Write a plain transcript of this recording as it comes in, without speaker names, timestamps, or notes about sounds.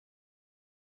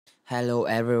Hello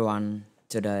everyone.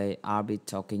 Today I'll be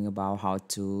talking about how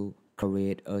to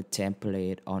create a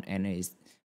template on any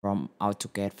from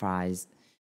Autocad files.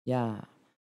 Yeah,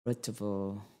 first of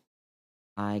all,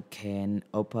 I can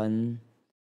open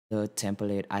the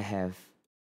template I have.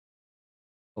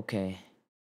 Okay,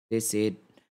 this is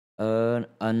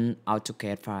an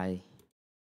Autocad file.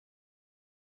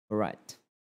 Alright.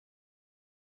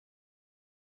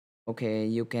 Okay,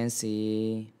 you can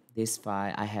see this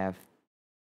file I have.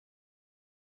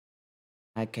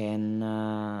 I can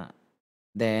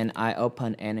then I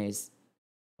open any.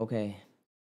 Okay,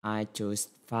 I choose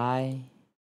file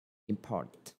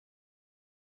import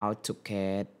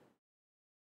AutoCAD.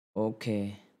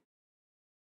 Okay,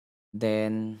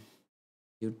 then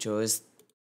you choose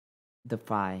the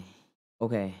file.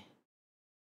 Okay,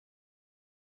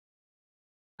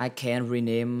 I can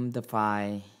rename the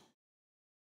file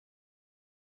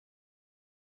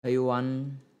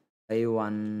A1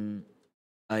 A1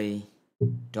 A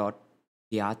dot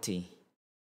prt.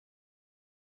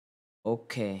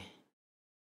 Okay,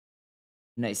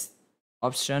 next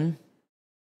option,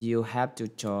 you have to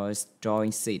choose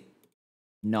drawing sheet,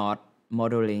 not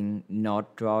modeling,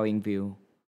 not drawing view.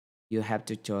 You have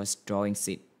to choose drawing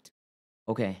sheet.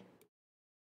 Okay,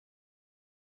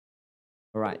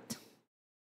 all right.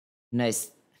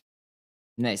 Next,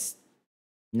 next,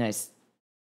 next,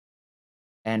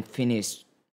 and finish.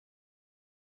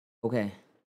 Okay,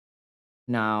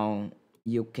 now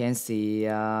you can see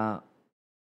the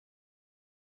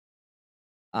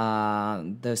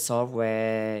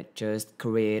software just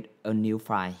create a new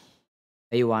file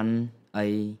a1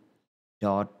 a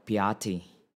dot prt.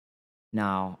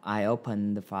 Now I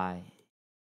open the file.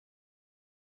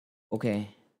 Okay,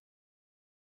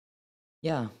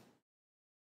 yeah.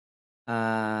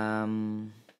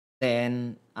 Um,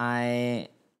 then I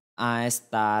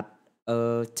start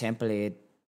a template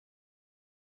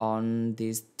on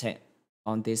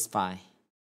on this file.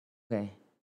 Okay,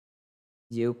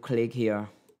 you click here,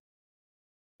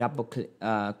 double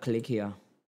click here.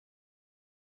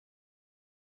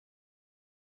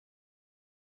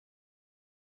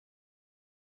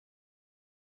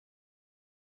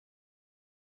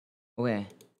 Okay,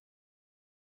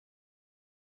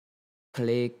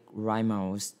 click right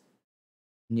mouse,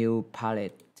 new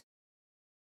palette.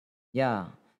 Yeah,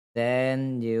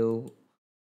 then you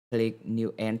click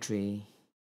new entry,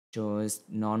 choose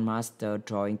non-master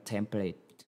drawing template.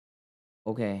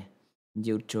 Okay,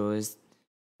 you choose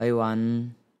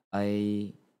A1,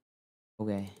 A.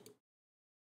 Okay,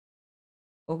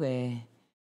 okay.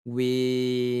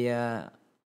 We uh,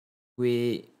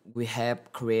 we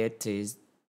have created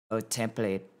a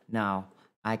template. Now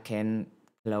I can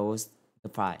close the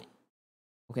file.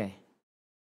 Okay,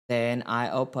 then I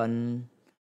open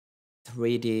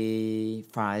 3D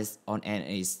files on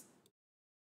NX.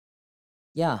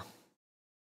 Yeah,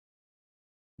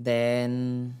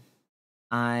 then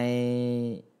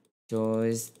I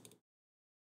choose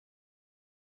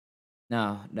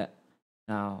now that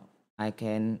now I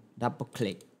can double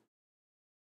click.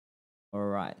 All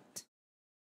right,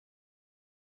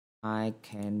 I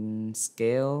can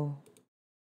scale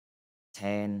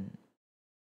 10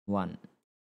 1.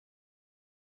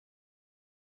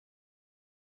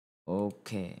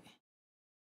 Okay,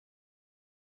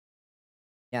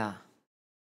 yeah,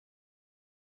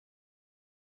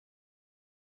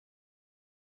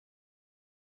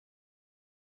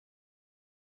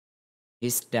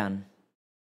 it's done.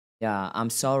 Yeah, I'm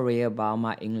sorry about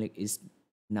my English is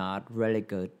not really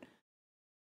good.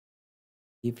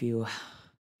 If you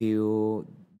feel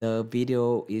the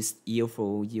video is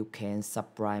useful, you can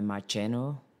subscribe my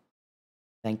channel.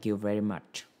 Thank you very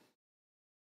much.